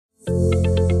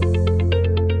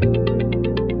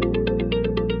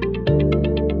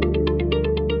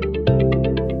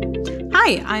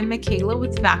Hi, I'm Michaela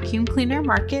with Vacuum Cleaner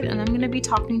Market, and I'm going to be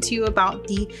talking to you about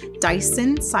the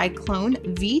Dyson Cyclone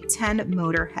V10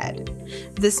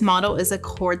 Motorhead. This model is a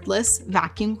cordless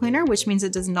vacuum cleaner, which means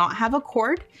it does not have a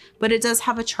cord, but it does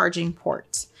have a charging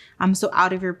port. So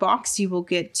out of your box, you will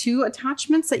get two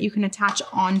attachments that you can attach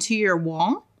onto your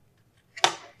wall.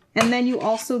 And then you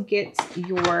also get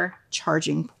your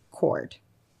charging cord.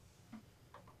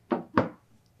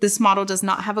 This model does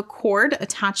not have a cord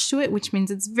attached to it, which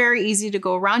means it's very easy to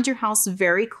go around your house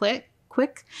very quick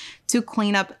to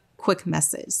clean up quick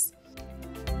messes.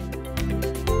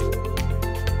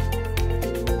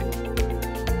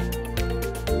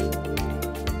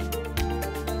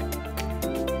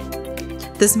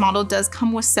 This model does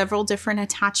come with several different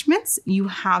attachments. You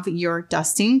have your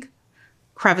dusting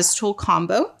crevice tool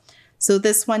combo. So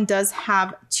this one does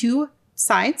have two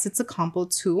sides. It's a combo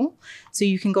tool. So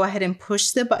you can go ahead and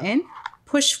push the button,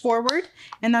 push forward,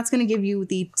 and that's going to give you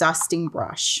the dusting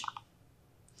brush.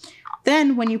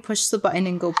 Then when you push the button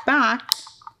and go back,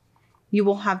 you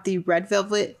will have the red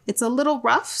velvet. It's a little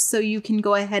rough, so you can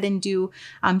go ahead and do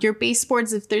your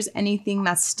baseboards. If there's anything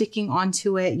that's sticking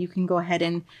onto it, you can go ahead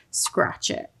and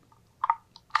scratch it.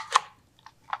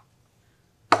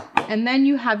 And then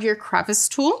you have your crevice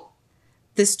tool.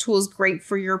 This tool is great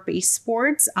for your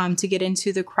baseboards to get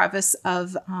into the crevice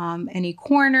of any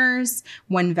corners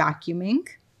when vacuuming.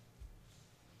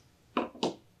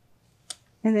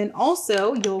 And then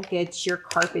also you'll get your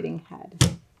carpeting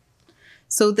head.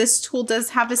 So this tool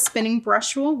does have a spinning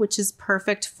brush wheel, which is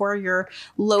perfect for your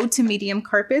low to medium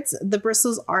carpets. The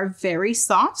bristles are very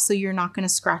soft, so you're not going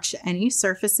to scratch any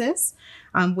surfaces.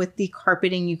 With the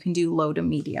carpeting, you can do low to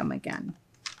medium again.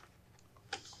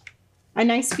 A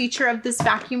nice feature of this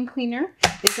vacuum cleaner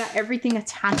is that everything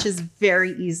attaches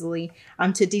very easily.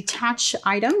 To detach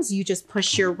items, you just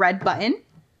push your red button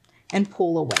and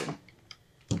pull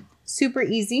away. Super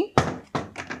easy.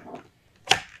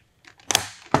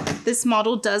 This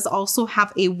model does also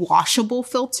have a washable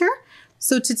filter.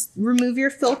 So to remove your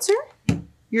filter,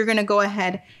 you're going to go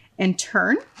ahead and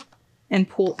turn and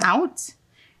pull out,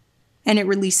 and it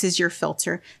releases your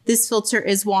filter. This filter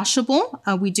is washable.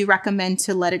 We do recommend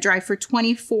to let it dry for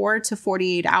 24 to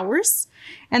 48 hours.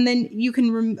 And then you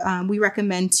can, we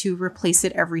recommend to replace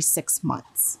it every 6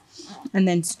 months. And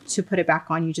then to put it back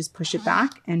on, you just push it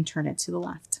back and turn it to the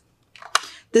left.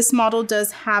 This model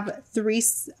does have three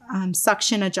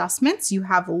suction adjustments. You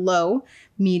have low,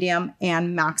 medium,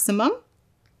 and maximum.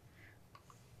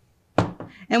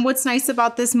 And what's nice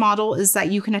about this model is that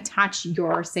you can attach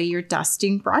your, say, your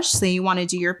dusting brush. Say you want to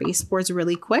do your baseboards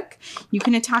really quick. You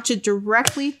can attach it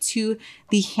directly to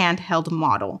the handheld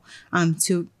model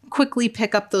to quickly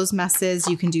pick up those messes.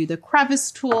 You can do the crevice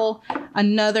tool.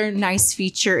 Another nice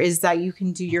feature is that you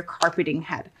can do your carpeting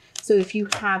head. So if you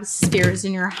have stairs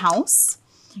in your house,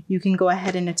 you can go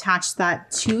ahead and attach that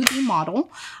to the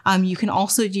model. You can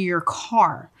also do your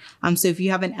car. So if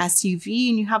you have an SUV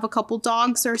and you have a couple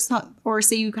dogs or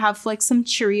say you have like some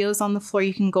Cheerios on the floor,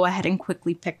 you can go ahead and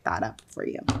quickly pick that up for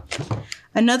you.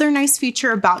 Another nice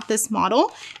feature about this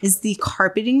model is the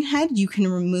carpeting head. You can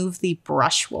remove the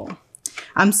brush wheel.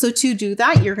 So to do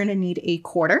that, you're going to need a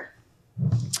quarter.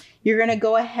 You're going to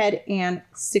go ahead and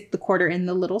stick the quarter in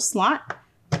the little slot,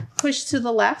 push to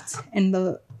the left, and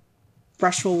the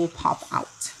brush roll will pop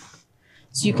out.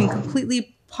 So you can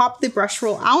completely pop the brush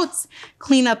roll out,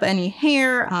 clean up any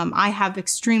hair. I have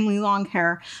extremely long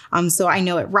hair, so I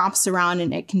know it wraps around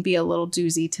and it can be a little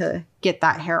doozy to get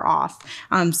that hair off.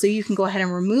 So you can go ahead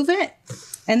and remove it.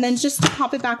 And then just to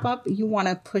pop it back up, you want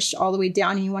to push all the way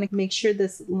down and you want to make sure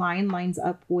this line lines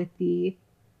up with the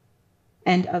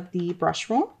end of the brush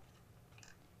roll.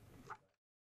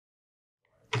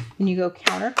 And you go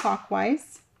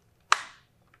counterclockwise.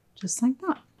 Just like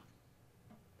that.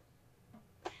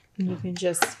 And you can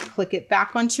just click it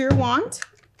back onto your wand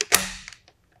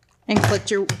and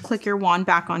click your wand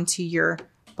back onto your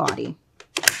body.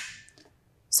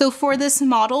 So for this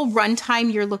model,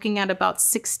 runtime, you're looking at about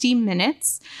 60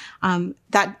 minutes.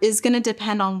 That is going to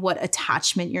depend on what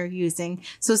attachment you're using.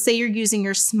 So say you're using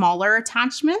your smaller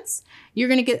attachments, you're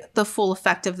going to get the full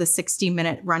effect of the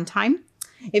 60-minute runtime.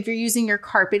 If you're using your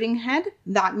carpeting head,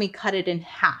 that may cut it in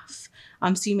half.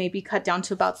 So you may be cut down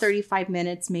to about 35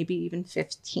 minutes, maybe even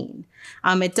 15.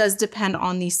 It does depend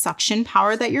on the suction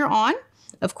power that you're on.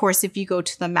 Of course, if you go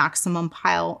to the maximum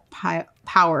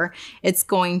power, it's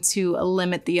going to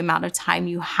limit the amount of time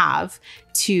you have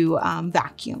to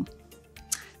vacuum.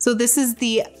 So this is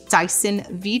the Dyson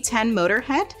V10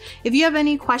 Motorhead. If you have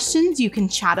any questions, you can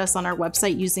chat us on our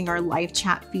website using our live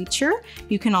chat feature.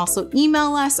 You can also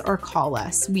email us or call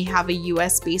us. We have a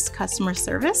US-based customer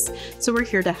service, so we're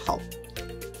here to help.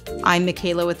 I'm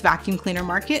Michaela with Vacuum Cleaner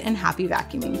Market, and happy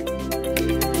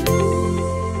vacuuming.